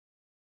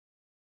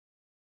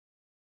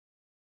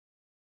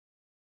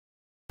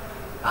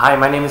Hi,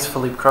 my name is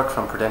Philippe Crook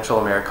from Prudential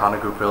Americana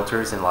Group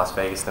Realtors in Las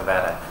Vegas,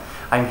 Nevada.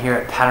 I'm here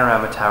at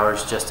Panorama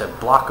Towers, just a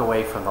block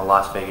away from the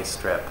Las Vegas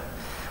Strip.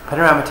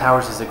 Panorama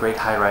Towers is a great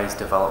high-rise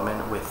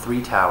development with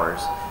 3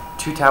 towers,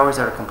 2 towers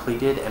that are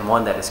completed and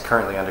 1 that is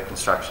currently under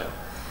construction.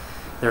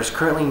 There's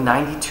currently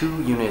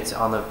 92 units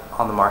on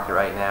the market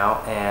right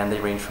now, and they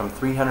range from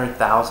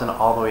 $300,000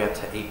 all the way up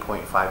to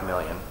 $8.5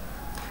 million.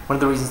 One of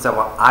the reasons that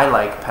I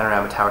like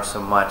Panorama Towers so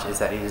much is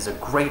that it is a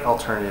great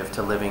alternative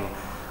to living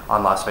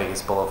on Las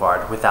Vegas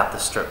Boulevard without the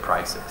strip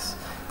prices.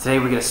 Today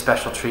we get a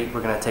special treat.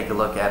 We're going to take a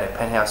look at a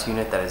penthouse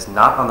unit that is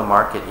not on the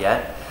market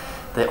yet.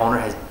 The owner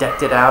has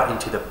decked it out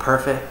into the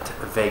perfect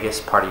Vegas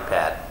party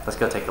pad. Let's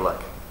go take a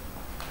look.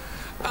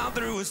 All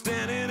through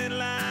standing in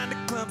line, the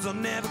clubs I'll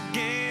never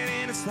get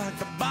in. It's like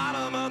the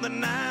bottom of the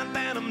ninth,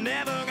 and I'm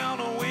never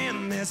gonna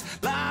win this.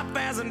 Life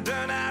hasn't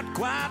turned out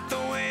quite the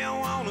way I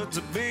want it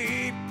to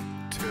be.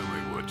 Tell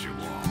me what you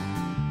want.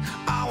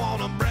 I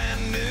want a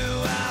brand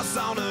new house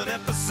on an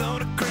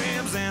episode of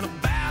Cribs, and a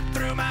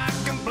bathroom I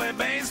can play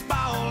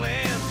baseball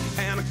in,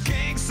 and a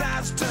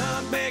king-size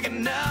tub big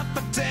enough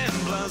for 10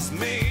 plus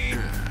me.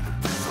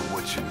 So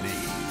what you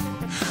need?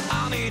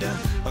 I'll need a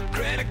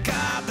credit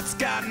card that's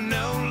got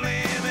no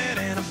limit,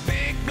 and a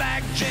big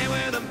black jet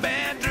with a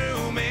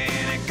bedroom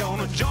in it.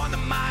 Gonna join the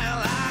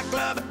Mile High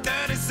Club at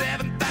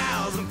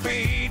 37,000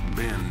 feet.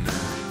 Been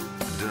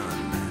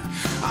done.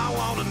 I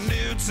want a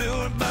new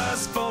tour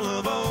bus full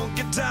of old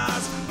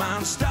guitars,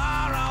 mine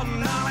star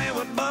on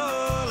Hollywood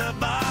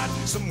Boulevard.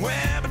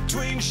 Somewhere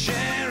between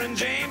Cher and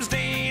James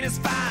Dean is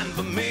fine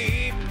for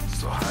me.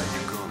 So how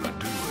you gonna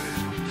do it?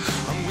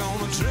 I'm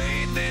gonna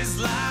trade this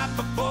life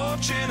for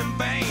fortune and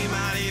fame.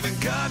 I'd even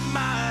cut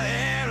my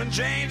hair and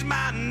change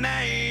my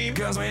name,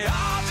 'cause we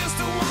all just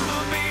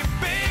wanna be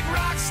big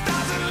rock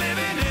stars and live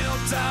in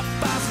hilltop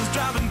bosses,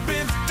 driving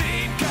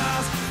 15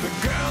 cars. The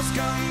girls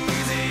come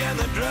easy and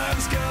the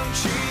drugs come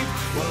cheap.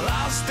 Well,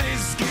 I'll stay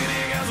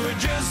skinny 'cause we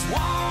just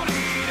won't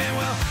eat, and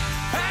we'll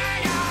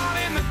hang out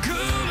in the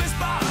coolest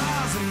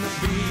bars in the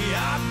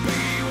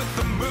VIP with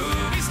the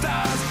movie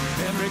stars.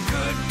 Every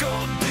good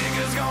gold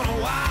digger's gonna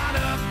wind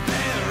up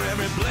there,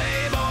 every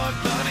playboy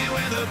bunny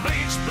with a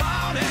bleached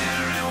blonde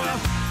hair. And well,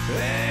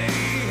 hey,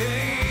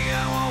 hey,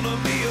 I wanna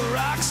be a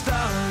rock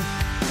star.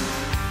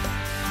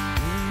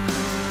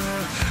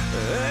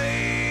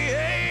 Hey,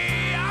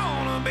 hey, I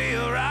wanna be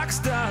a rock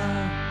star.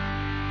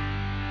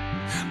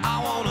 I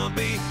wanna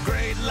be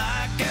great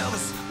like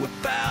Elvis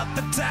without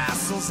the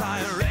tassels.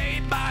 Hire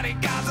 8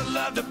 bodyguards that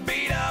love to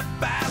beat up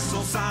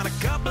assholes. Sign a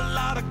couple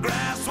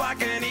autographs so I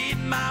can eat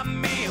my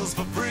meals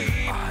for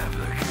free. I have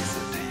the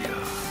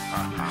quesadilla.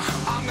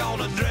 I'm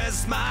gonna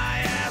dress my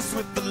ass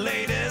with the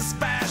latest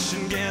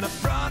fashion, get a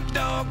front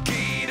door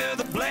key to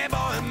the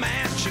Playboy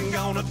mansion.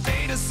 Gonna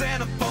date a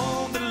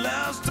centerfold that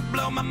loves to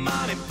blow my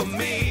money for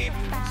me.